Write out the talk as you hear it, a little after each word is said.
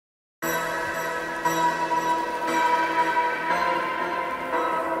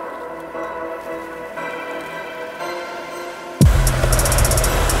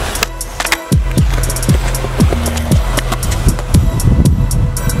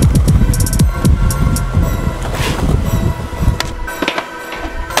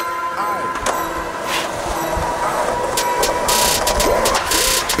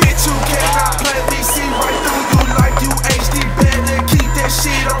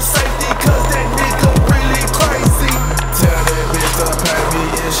on safety, cause that nigga really crazy. Tell that bitch to pay me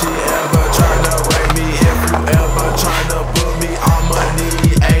if she ever tryna rape me. If you ever tryna put me, I'ma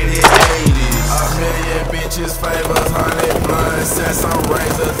need 80/80s. A million bitches, favors, 100 blunts, and some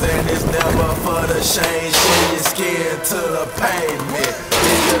razors, and it's never for the shade. Shit, your skin to the pavement.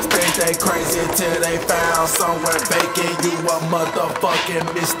 Niggas think they crazy till they found somewhere vacant. You a motherfucking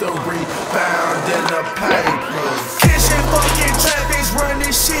mystery found in the papers. Kitchen fucking traffics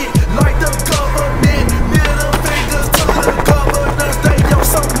running shit like the government. Middle fingers to the governors, they on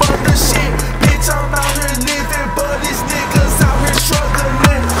some other shit. Bitch, I'm out here living, but these niggas out here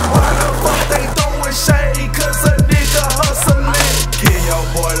struggling. Why the fuck they throwing shade? Cause a nigga hustling. Give your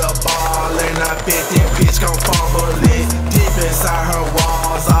boy the ball and I bet that bitch gon' fumble it. Deep inside her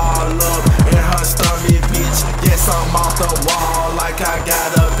walls, all up in her stomach, bitch. Yes, I'm off the wall like I got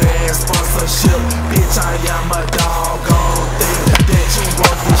a band sponsorship. Bitch, I am a dog, gon' think that you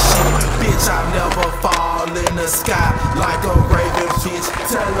want this shit. Bitch, I never fall in the sky like a raven, bitch.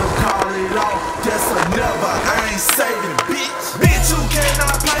 Tell them call it off, that's a never, I ain't saving, bitch. Bitch, you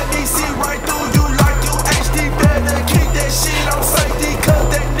cannot play me, see right through you like you HD. Better keep that shit on safety, cause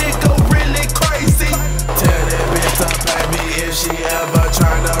that nigga really crazy. Tell that bitch to pay me if she ever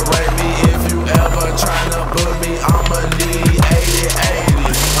tryna rape me. If you ever tryna put me, I'ma need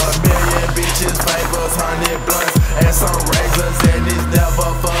 80/80. A million bitches, favors, 100 blunts, and some razors, and it's never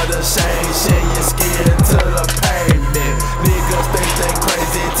for the shade. Shit, your skin to the pavement. Niggas think they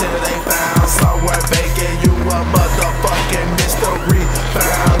crazy till they found somewhere vacant. You a motherfucking mystery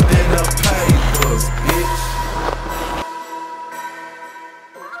found in the papers, bitch.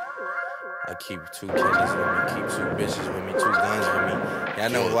 I keep 2 killers with me, keep 2 bitches with me, 2 guns with me. Y'all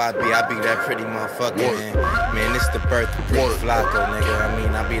know who I be that pretty motherfucker, man. Man, this the birth of Pretty Flacco, nigga. I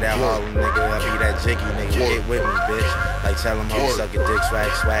mean, I be that Harlem nigga, I be that Jiggy nigga. Get with me, bitch. Like, tell them hoes suck a dick,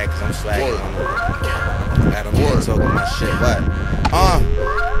 swag, cause I'm swagging on them. Got them here talking my shit, what?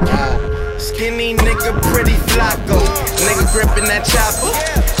 Skinny nigga, Pretty Flacco. Nigga gripping that chopper.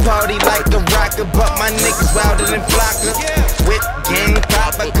 Party like a rocker, but my niggas wilder than Flocka. Whip gang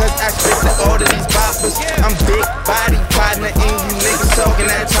proper, cause I spit to all of these boppers. I'm big body partner, and you niggas talking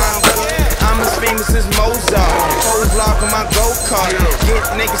that time. I'm as famous as Mozart. Hoes lock on my go-kart. Get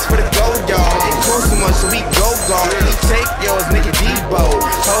niggas for the gold, y'all. It costs too much, so we go guard. We take yours, nigga Debo.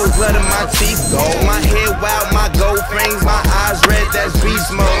 Hoes blood in my teeth, gold. My hair wild, my gold frames, my eyes red, that's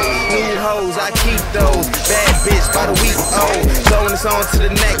beast mode. New hoes, I keep those. Bad bitch by the week old. Throwing this on to the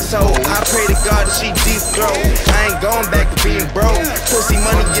next hoe. I pray to God that she deep throat. I ain't going back to being broke. Pussy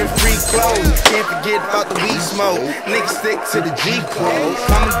money get free clothes. Can't forget about the weed smoke. Niggas stick to the G quote.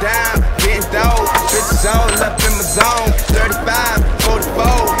 Coming down, getting dope. Bitches all up in my zone. 35,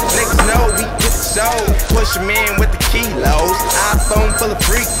 44. Niggas know we get the show. Push 'em in with the kilos. iPhone full of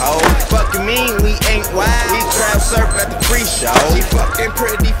freak hoes. Fucking mean, we ain't wild. We crowd surf at the free show. She fucking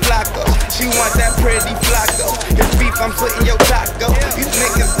Pretty Flacco. She want that Pretty Flacco. If beef, I'm splitting your taco. You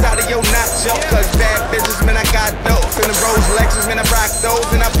niggas out of your nacho. Cause bad bitches, man, I got those. In the Rolls Lexus, man, I rock those.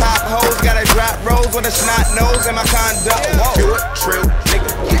 And I pop hoes. Gotta drop rolls with a snot nose in my condo. You a trill,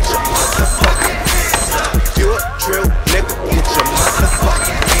 nigga, get your motherfucking hands up. You a trill, nigga, get your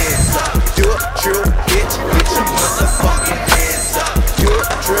motherfucking hands up. You a trill, bitch, get your motherfucking hands up. You a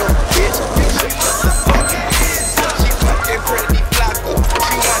trill, bitch, get your motherfucking hands up. She fucking Pretty Flacco.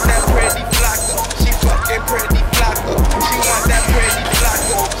 She want that Pretty Flacco. She fucking Pretty Flacco. She want that Pretty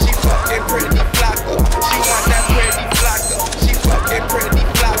Flacco. She fucking Pretty Flacco. She want that Pretty Flacco. She fucking Pretty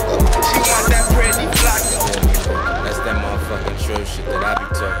Flacco. She want that Pretty Flacco. That's that motherfucking trill shit that I be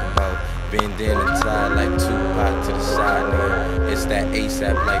talking about. Bend in and tie like Tupac to the side, nigga. It's that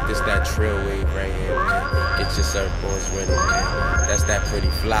ASAP, like this that trill wave right here, man. Get your surfboards ready, man. That's that Pretty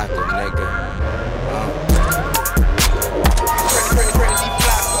Flacco, nigga. Pretty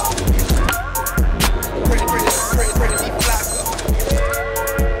Flacco. Pretty Flacco.